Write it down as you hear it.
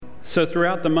So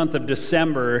throughout the month of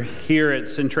December here at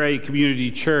Centralia Community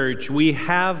Church, we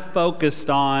have focused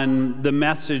on the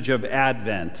message of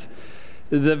Advent,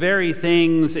 the very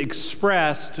things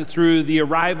expressed through the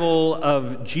arrival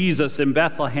of Jesus in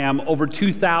Bethlehem over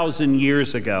 2,000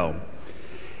 years ago.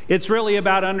 It's really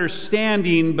about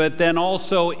understanding, but then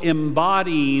also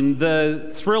embodying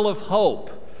the thrill of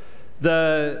hope,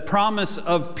 the promise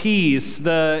of peace,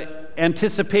 the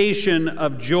anticipation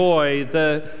of joy,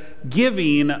 the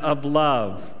giving of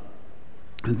love.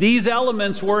 These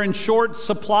elements were in short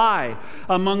supply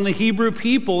among the Hebrew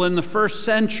people in the first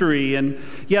century, and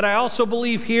yet I also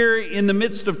believe here in the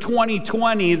midst of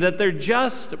 2020 that they're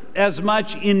just as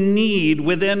much in need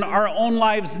within our own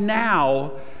lives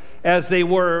now as they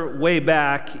were way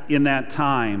back in that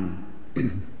time.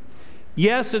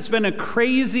 Yes, it's been a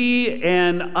crazy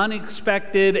and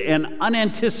unexpected and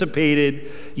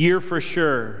unanticipated year for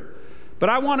sure. But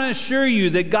I want to assure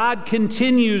you that God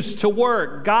continues to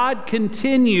work. God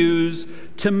continues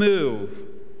to move.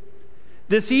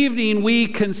 This evening, we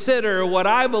consider what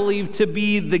I believe to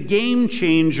be the game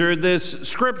changer, this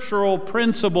scriptural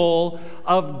principle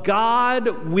of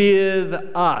God with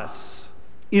us.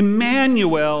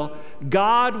 Emmanuel,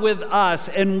 God with us.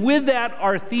 And with that,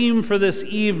 our theme for this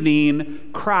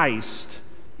evening, Christ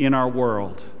in our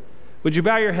world. Would you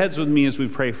bow your heads with me as we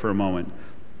pray for a moment?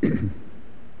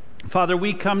 Father,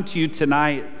 we come to you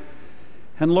tonight,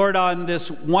 and Lord, on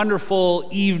this wonderful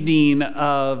evening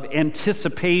of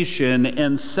anticipation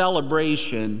and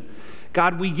celebration,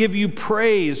 God, we give you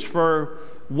praise for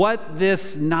what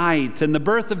this night and the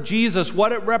birth of Jesus,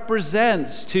 what it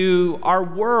represents to our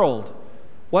world,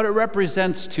 what it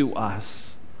represents to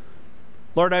us.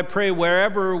 Lord, I pray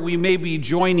wherever we may be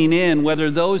joining in,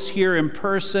 whether those here in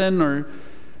person or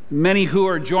many who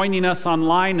are joining us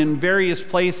online in various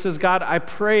places, God, I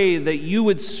pray that you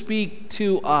would speak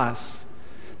to us,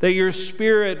 that your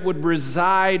Spirit would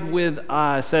reside with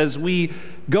us as we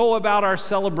go about our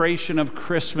celebration of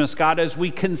Christmas, God, as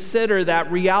we consider that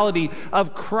reality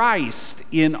of Christ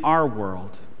in our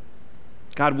world.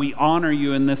 God, we honor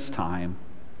you in this time,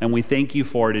 and we thank you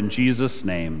for it in Jesus'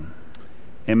 name.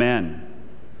 Amen.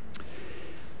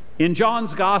 In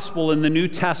John's Gospel in the New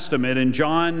Testament, in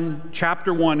John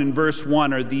chapter 1 and verse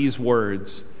 1 are these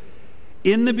words.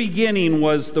 In the beginning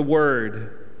was the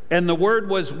Word, and the Word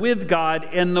was with God,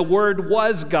 and the Word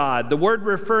was God. The Word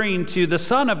referring to the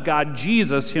Son of God,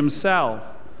 Jesus himself.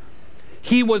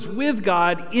 He was with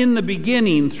God in the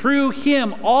beginning. Through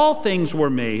him all things were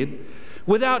made.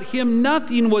 Without him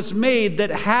nothing was made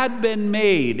that had been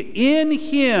made. In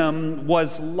him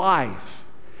was life.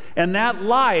 And that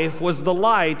life was the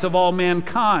light of all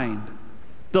mankind.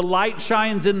 The light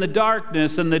shines in the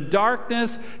darkness, and the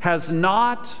darkness has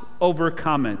not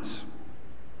overcome it.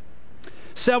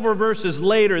 Several verses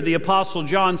later, the Apostle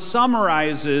John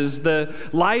summarizes the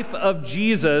life of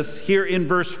Jesus here in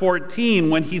verse 14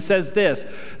 when he says this,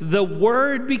 "The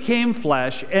Word became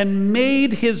flesh and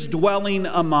made his dwelling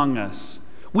among us.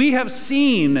 We have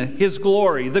seen his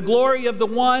glory, the glory of the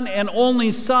one and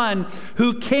only Son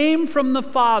who came from the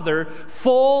Father,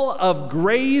 full of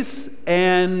grace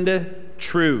and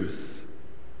truth."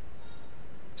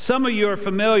 Some of you are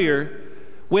familiar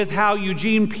with how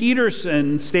Eugene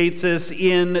Peterson states this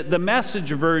in the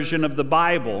Message version of the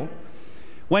Bible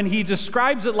when he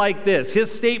describes it like this. His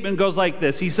statement goes like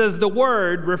this. He says, "The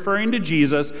Word," referring to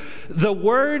Jesus, "the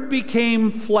Word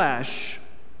became flesh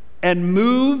and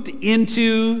moved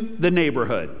into the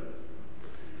neighborhood."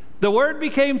 The Word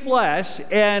became flesh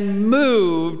and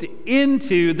moved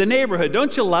into the neighborhood.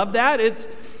 Don't you love that? It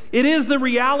is the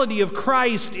reality of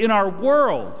Christ in our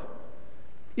world.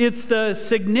 It's the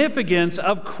significance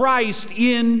of Christ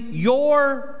in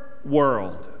your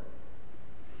world.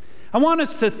 I want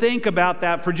us to think about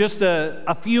that for just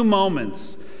a few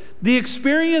moments. The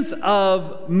experience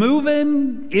of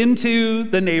moving into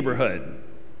the neighborhood.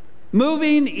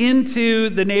 Moving into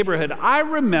the neighborhood. I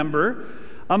remember,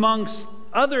 amongst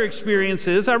other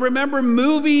experiences, I remember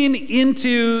moving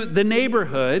into the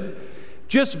neighborhood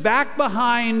just back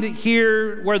behind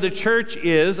here where the church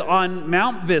is on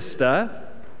Mount Vista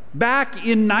back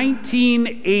in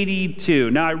 1982.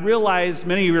 Now, I realize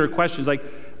many of your questions like,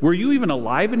 were you even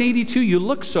alive in 82? You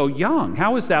look so young.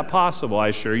 How is that possible? I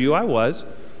assure you I was.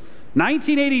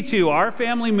 1982, our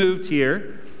family moved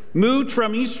here. Moved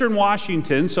from Eastern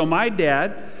Washington, so my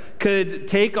dad could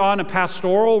take on a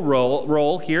pastoral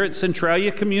role here at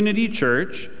Centralia Community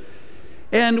Church.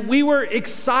 And we were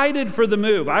excited for the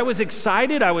move. I was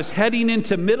excited. I was heading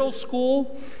into middle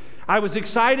school. I was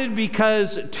excited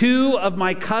because two of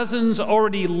my cousins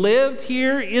already lived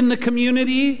here in the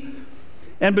community.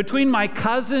 And between my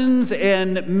cousins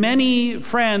and many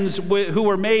friends who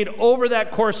were made over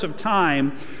that course of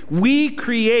time, we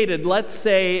created, let's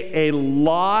say, a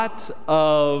lot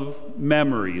of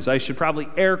memories. I should probably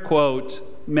air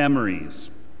quote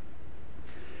memories.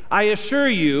 I assure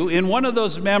you, in one of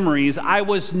those memories, I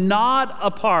was not a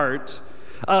part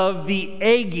of the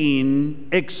egging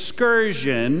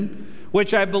excursion,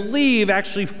 which I believe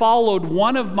actually followed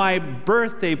one of my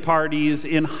birthday parties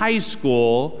in high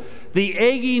school, the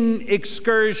egging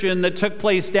excursion that took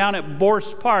place down at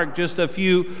Borst Park, just a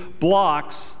few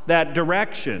blocks that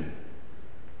direction.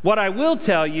 What I will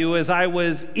tell you is I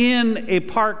was in a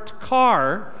parked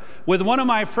car with one of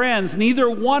my friends. Neither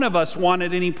one of us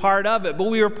wanted any part of it, but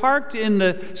we were parked in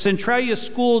the Centralia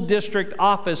School District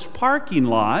office parking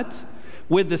lot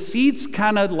with the seats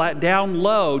kind of down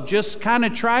low, just kind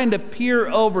of trying to peer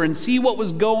over and see what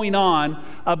was going on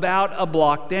about a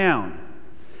block down.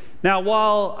 Now,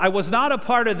 while I was not a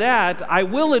part of that, I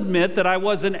will admit that I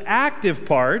was an active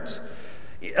part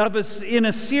in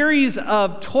a series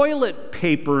of toilet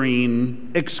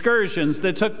papering excursions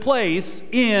that took place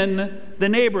in the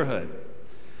neighborhood.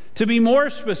 To be more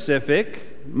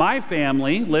specific, my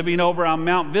family, living over on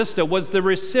Mount Vista, was the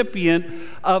recipient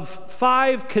of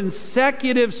 5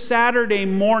 consecutive Saturday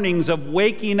mornings of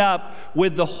waking up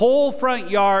with the whole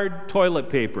front yard toilet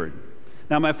papered.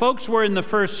 Now, my folks were in the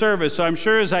first service, so I'm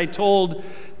sure as I told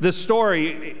the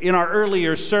story in our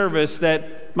earlier service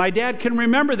that my dad can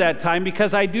remember that time,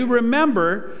 because I do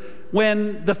remember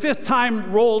when the 5th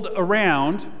time rolled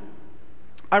around,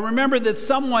 I remember that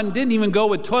someone didn't even go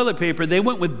with toilet paper, they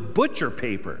went with butcher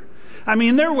paper. I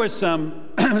mean, there was some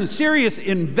serious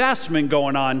investment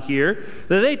going on here,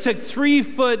 that they took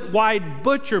 3-foot wide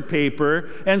butcher paper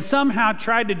and somehow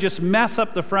tried to just mess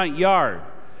up the front yard.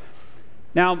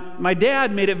 Now, my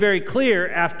dad made it very clear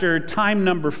after time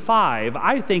number 5,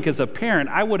 I think as a parent,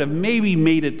 I would have maybe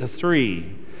made it to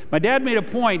 3. My dad made a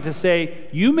point to say,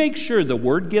 you make sure the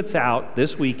word gets out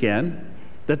this weekend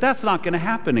that that's not going to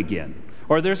happen again,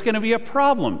 or there's going to be a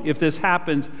problem if this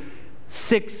happens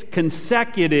 6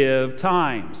 consecutive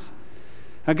times.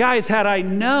 Now, guys, had I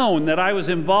known that I was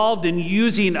involved in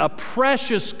using a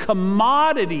precious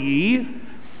commodity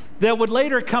that would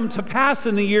later come to pass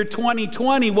in the year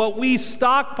 2020, what we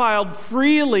stockpiled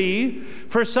freely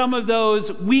for some of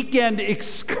those weekend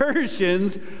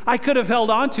excursions, I could have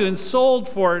held on to and sold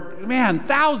for,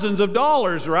 thousands of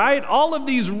dollars, right? All of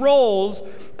these rolls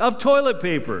of toilet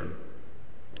paper.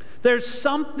 There's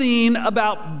something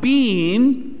about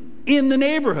being in the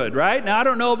neighborhood, right? Now, I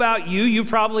don't know about you. You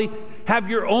probably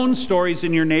have your own stories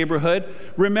in your neighborhood,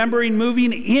 remembering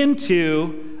moving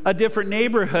into a different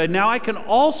neighborhood. Now, I can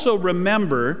also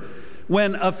remember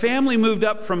when a family moved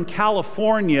up from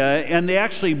California and they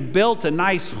actually built a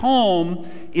nice home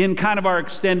in kind of our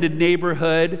extended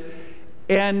neighborhood,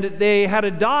 and they had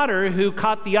a daughter who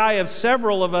caught the eye of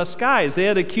several of us guys. They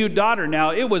had a cute daughter.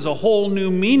 Now, it was a whole new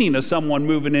meaning of someone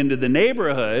moving into the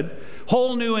neighborhood,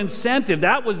 whole new incentive.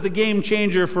 That was the game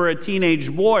changer for a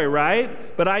teenage boy,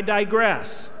 right? But I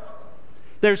digress.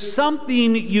 There's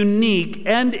something unique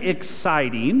and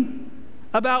exciting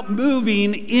about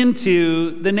moving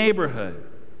into the neighborhood.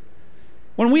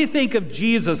 When we think of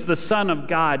Jesus, the Son of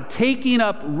God, taking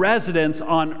up residence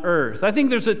on earth, I think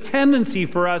there's a tendency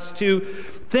for us to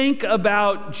think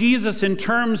about Jesus in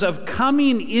terms of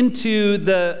coming into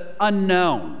the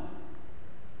unknown,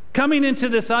 coming into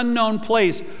this unknown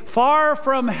place, far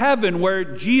from heaven where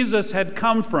Jesus had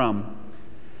come from.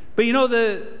 But you know,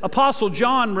 the Apostle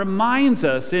John reminds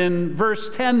us in verse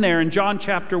 10 there in John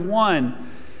chapter 1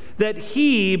 that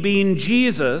he, being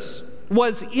Jesus,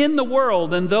 was in the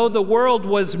world, and though the world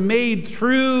was made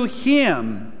through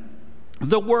him,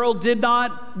 the world did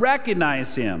not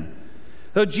recognize him.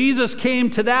 Though Jesus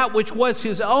came to that which was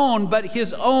his own, but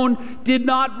his own did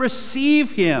not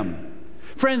receive him.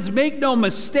 Friends, make no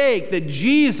mistake that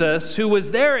Jesus, who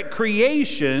was there at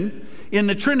creation, in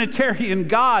the Trinitarian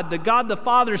God, the God, the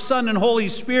Father, Son, and Holy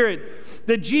Spirit,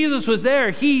 that Jesus was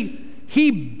there.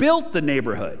 He built the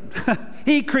neighborhood.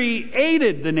 He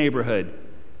created the neighborhood.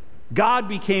 God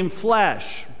became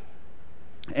flesh,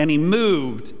 and he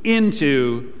moved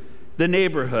into the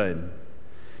neighborhood.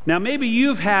 Now, maybe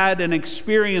you've had an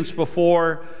experience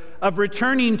before of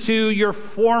returning to your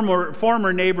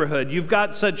former neighborhood. You've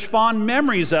got such fond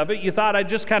memories of it, you thought I'd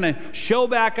just kind of show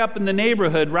back up in the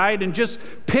neighborhood, right? And just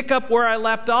pick up where I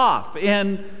left off.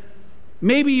 And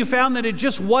maybe you found that it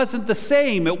just wasn't the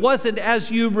same. It wasn't as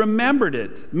you remembered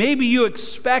it. Maybe you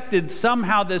expected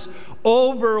somehow this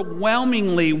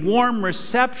overwhelmingly warm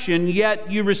reception,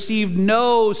 yet you received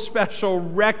no special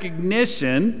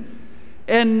recognition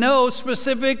and no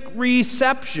specific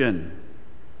reception.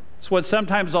 It's what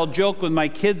sometimes I'll joke with my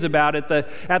kids about. At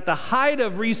the height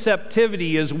of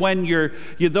receptivity is when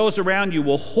those around you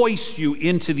will hoist you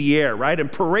into the air, right?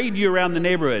 And parade you around the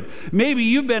neighborhood. Maybe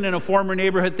you've been in a former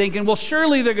neighborhood thinking, well,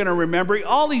 surely they're going to remember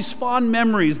all these fond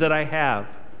memories that I have.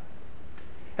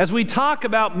 As we talk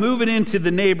about moving into the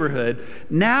neighborhood,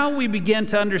 now we begin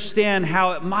to understand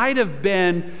how it might have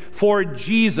been for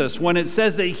Jesus when it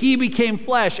says that he became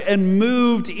flesh and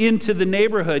moved into the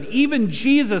neighborhood. Even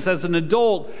Jesus, as an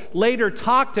adult, later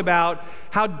talked about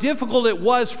how difficult it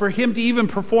was for him to even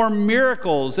perform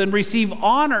miracles and receive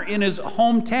honor in his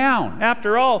hometown.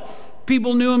 After all,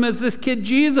 people knew him as this kid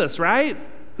Jesus, right?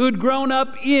 Who had grown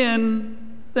up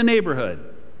in the neighborhood.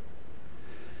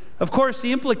 Of course,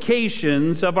 the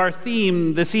implications of our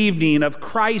theme this evening of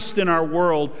Christ in our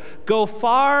world go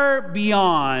far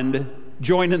beyond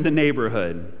joining the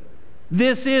neighborhood.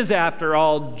 This is, after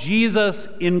all, Jesus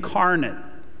incarnate,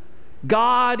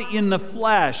 God in the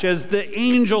flesh. As the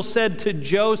angel said to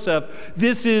Joseph,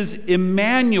 this is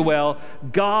Emmanuel,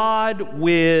 God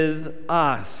with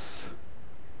us.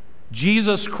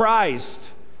 Jesus Christ,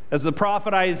 as the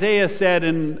prophet Isaiah said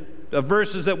in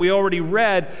verses that we already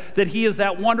read, that he is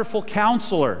that wonderful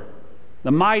counselor,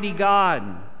 the mighty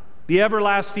God, the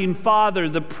everlasting Father,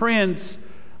 the Prince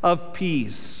of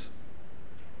Peace.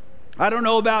 I don't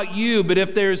know about you, but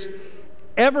if there's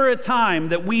ever a time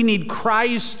that we need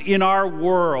Christ in our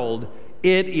world,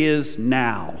 it is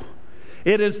now.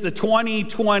 It is the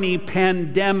 2020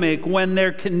 pandemic, when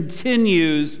there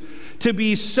continues to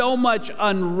be so much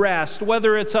unrest,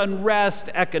 whether it's unrest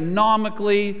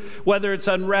economically, whether it's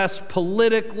unrest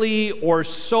politically or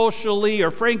socially,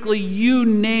 or frankly, you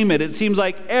name it. It seems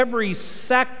like every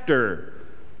sector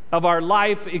of our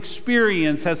life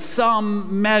experience has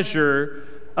some measure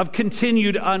of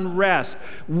continued unrest.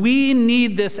 We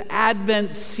need this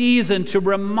Advent season to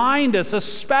remind us,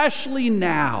 especially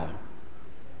now,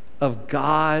 of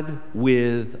God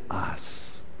with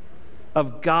us,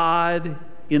 of God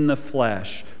in the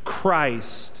flesh,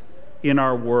 Christ in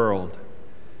our world.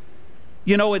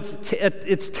 You know,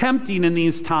 it's tempting in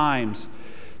these times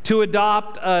to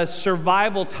adopt a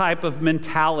survival type of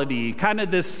mentality, kind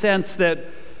of this sense that,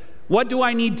 what do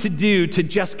I need to do to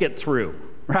just get through,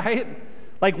 right?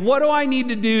 Like, what do I need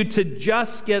to do to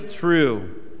just get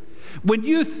through? When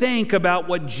you think about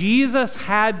what Jesus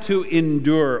had to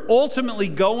endure, ultimately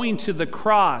going to the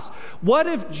cross, what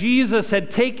if Jesus had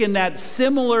taken that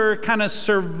similar kind of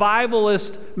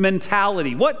survivalist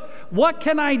mentality? What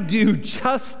can I do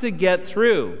just to get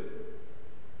through?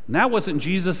 And that wasn't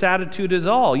Jesus' attitude at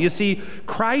all. You see,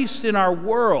 Christ in our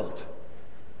world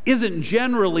isn't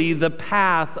generally the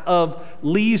path of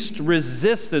least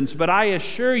resistance, but I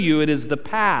assure you it is the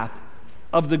path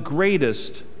of the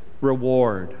greatest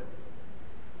reward.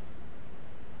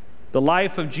 The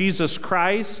life of Jesus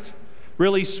Christ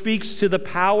really speaks to the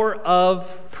power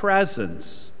of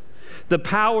presence, the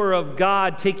power of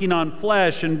God taking on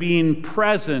flesh and being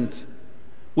present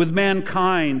with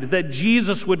mankind, that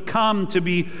Jesus would come to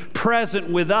be present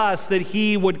with us, that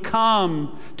he would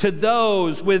come to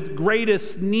those with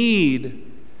greatest need.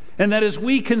 And that as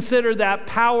we consider that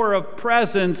power of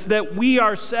presence, that we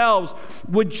ourselves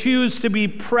would choose to be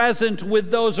present with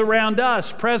those around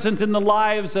us, present in the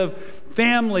lives of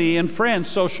family and friends,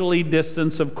 socially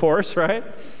distanced, of course, right?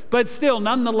 But still,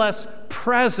 nonetheless,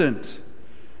 present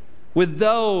with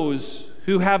those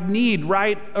who have need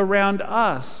right around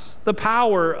us. The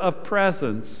power of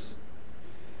presence.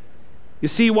 You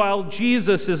see, while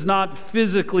Jesus is not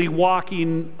physically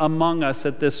walking among us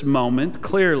at this moment,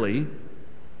 clearly,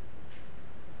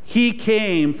 he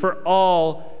came for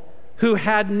all who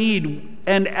had need.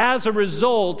 And as a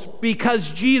result, because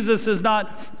Jesus is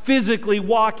not physically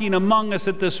walking among us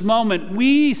at this moment,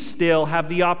 we still have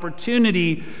the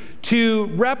opportunity to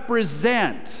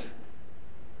represent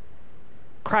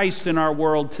Christ in our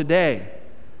world today.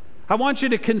 I want you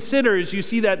to consider, as you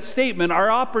see that statement,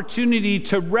 our opportunity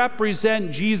to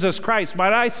represent Jesus Christ.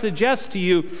 Might I suggest to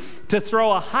you to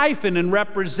throw a hyphen in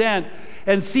represent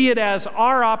and see it as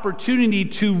our opportunity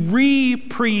to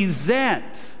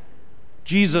represent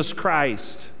Jesus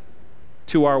Christ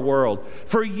to our world.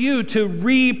 For you to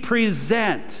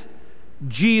represent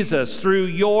Jesus through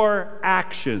your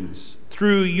actions,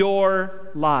 through your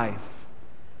life.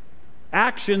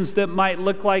 Actions that might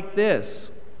look like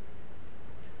this.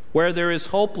 Where there is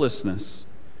hopelessness,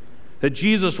 that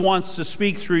Jesus wants to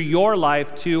speak through your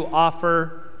life to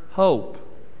offer hope.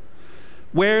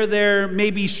 Where there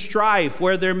may be strife,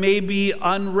 where there may be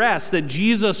unrest, that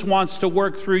Jesus wants to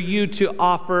work through you to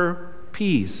offer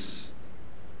peace.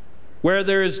 Where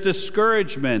there is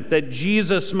discouragement, that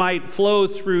Jesus might flow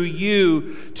through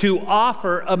you to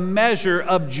offer a measure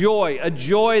of joy, a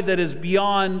joy that is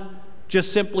beyond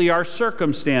just simply our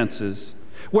circumstances.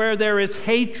 Where there is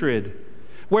hatred,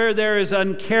 where there is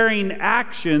uncaring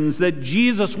actions, that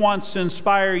Jesus wants to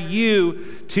inspire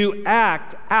you to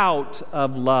act out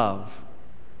of love.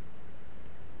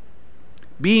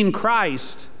 Being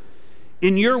Christ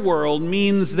in your world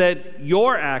means that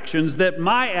your actions, that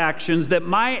my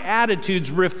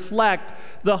attitudes reflect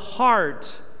the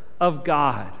heart of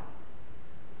God.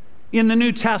 In the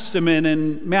New Testament,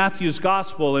 in Matthew's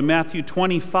Gospel, in Matthew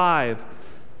 25,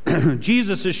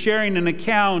 Jesus is sharing an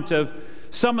account of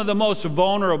some of the most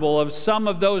vulnerable, of some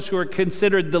of those who are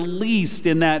considered the least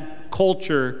in that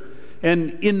culture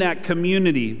and in that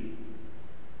community.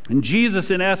 And Jesus,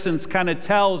 in essence, kind of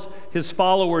tells his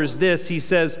followers this. He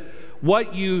says,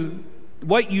 What you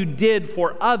did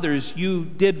for others, you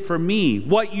did for me.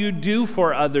 What you do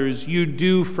for others, you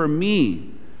do for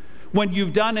me. When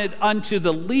you've done it unto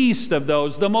the least of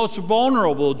those, the most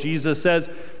vulnerable, Jesus says,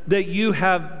 that you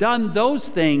have done those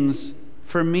things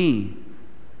for me.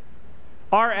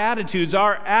 Our attitudes,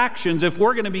 our actions, if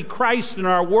we're going to be Christ in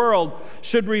our world,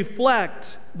 should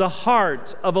reflect the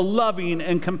heart of a loving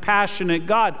and compassionate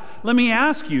God. Let me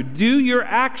ask you,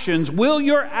 will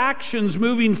your actions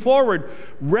moving forward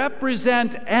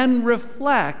represent and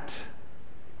reflect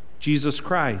Jesus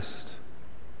Christ?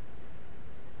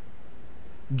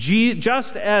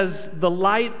 Just as the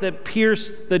light that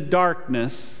pierced the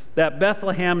darkness, that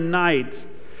Bethlehem night,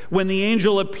 when the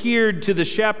angel appeared to the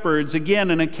shepherds,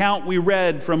 again, an account we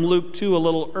read from Luke 2 a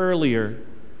little earlier,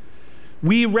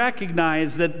 we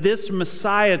recognize that this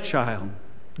Messiah child,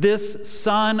 this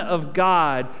Son of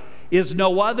God, is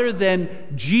no other than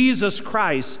Jesus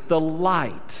Christ, the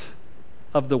light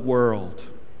of the world.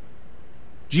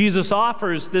 Jesus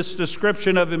offers this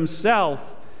description of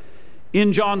himself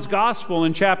in John's Gospel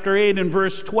in chapter 8 and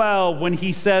verse 12, when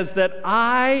he says that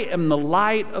I am the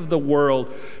light of the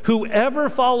world. Whoever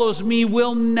follows me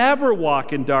will never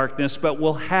walk in darkness, but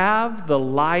will have the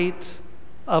light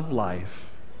of life.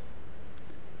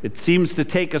 It seems to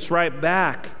take us right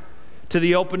back to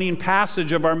the opening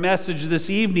passage of our message this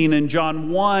evening in John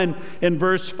 1 and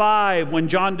verse 5, when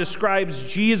John describes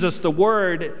Jesus, the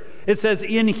Word. It says,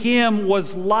 in him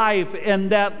was life,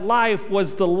 and that life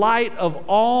was the light of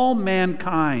all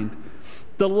mankind.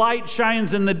 The light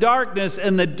shines in the darkness,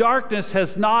 and the darkness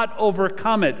has not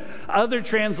overcome it. Other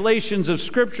translations of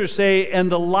Scripture say,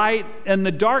 and the light and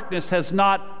the darkness has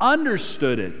not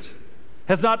understood it,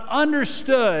 has not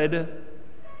understood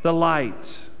the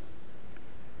light.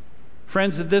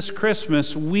 Friends, at this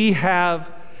Christmas, we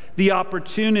have the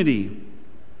opportunity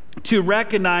to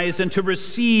recognize and to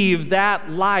receive that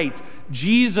light,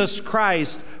 Jesus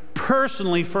Christ,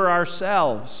 personally for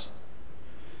ourselves.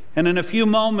 And in a few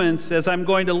moments, as I'm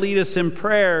going to lead us in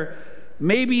prayer,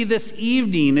 maybe this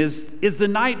evening is the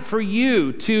night for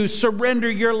you to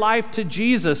surrender your life to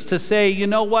Jesus, to say, you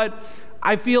know what,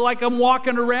 I feel like I'm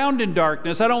walking around in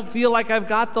darkness. I don't feel like I've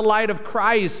got the light of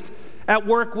Christ at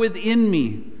work within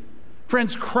me.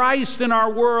 Friends, Christ in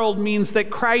our world means that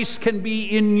Christ can be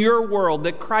in your world,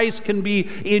 that Christ can be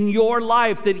in your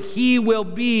life, that he will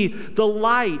be the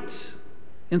light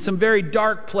in some very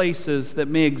dark places that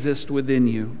may exist within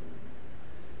you.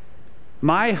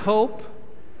 My hope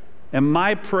and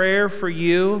my prayer for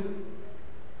you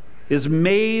is,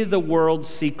 may the world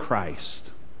see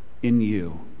Christ in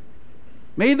you.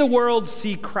 May the world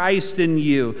see Christ in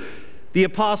you. The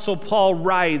Apostle Paul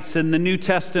writes in the New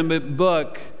Testament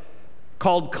book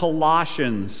called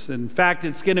Colossians. In fact,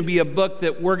 it's going to be a book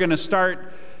that we're going to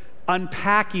start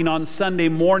unpacking on Sunday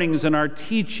mornings in our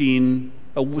teaching,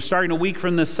 starting a week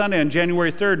from this Sunday on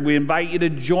January 3rd. We invite you to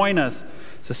join us.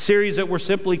 It's a series that we're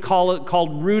simply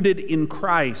called Rooted in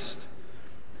Christ.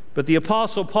 But the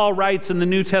Apostle Paul writes in the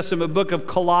New Testament book of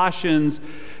Colossians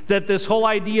that this whole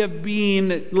idea of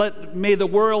may the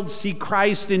world see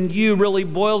Christ in you really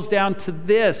boils down to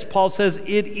this. Paul says,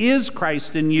 it is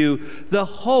Christ in you, the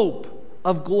hope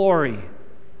of glory.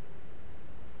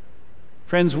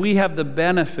 Friends, we have the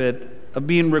benefit of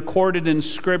being recorded in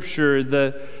Scripture,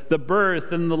 the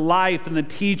birth and the life and the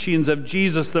teachings of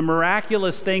Jesus, the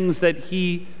miraculous things that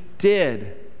he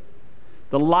did,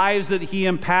 the lives that he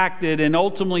impacted, and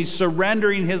ultimately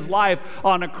surrendering his life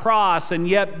on a cross and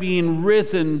yet being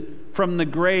risen from the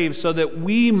grave so that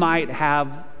we might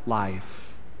have life.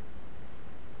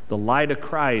 The light of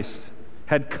Christ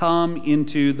had come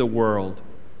into the world.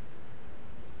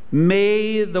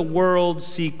 May the world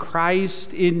see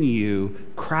Christ in you,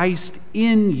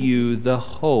 the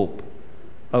hope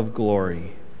of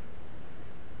glory.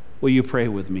 Will you pray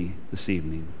with me this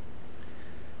evening?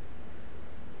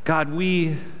 God,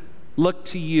 we look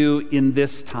to you in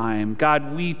this time.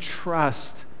 God, we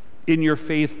trust in your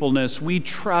faithfulness. We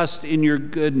trust in your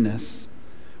goodness.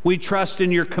 We trust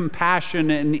in your compassion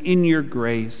and in your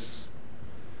grace.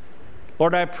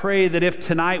 Lord, I pray that if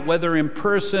tonight, whether in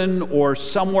person or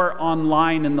somewhere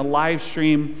online in the live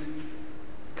stream,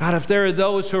 God, if there are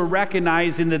those who are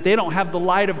recognizing that they don't have the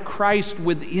light of Christ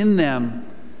within them,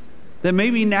 then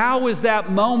maybe now is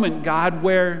that moment, God,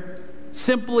 where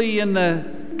simply in the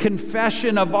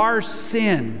confession of our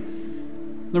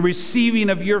sin, the receiving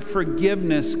of your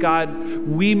forgiveness, God,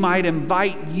 we might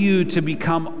invite you to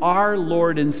become our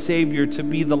Lord and Savior, to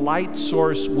be the light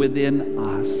source within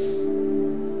us.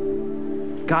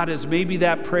 God, as maybe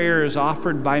that prayer is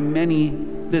offered by many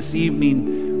this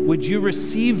evening, would you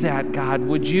receive that, God?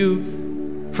 Would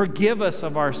you forgive us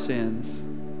of our sins?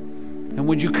 And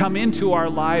would you come into our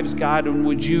lives, God, and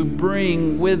would you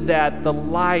bring with that the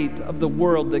light of the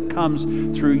world that comes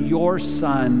through your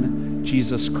Son,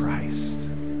 Jesus Christ?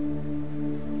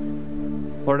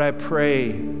 Lord, I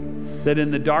pray that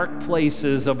in the dark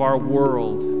places of our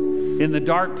world, in the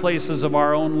dark places of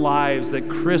our own lives, that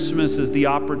Christmas is the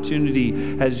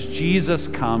opportunity as Jesus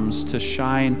comes to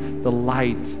shine the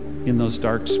light in those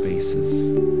dark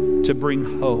spaces, to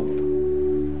bring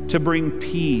hope, to bring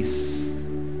peace,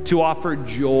 to offer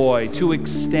joy, to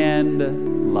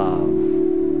extend love.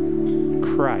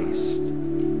 Christ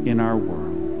in our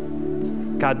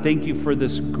world. God, thank you for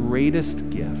this greatest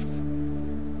gift.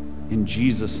 In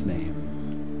Jesus'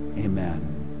 name, amen.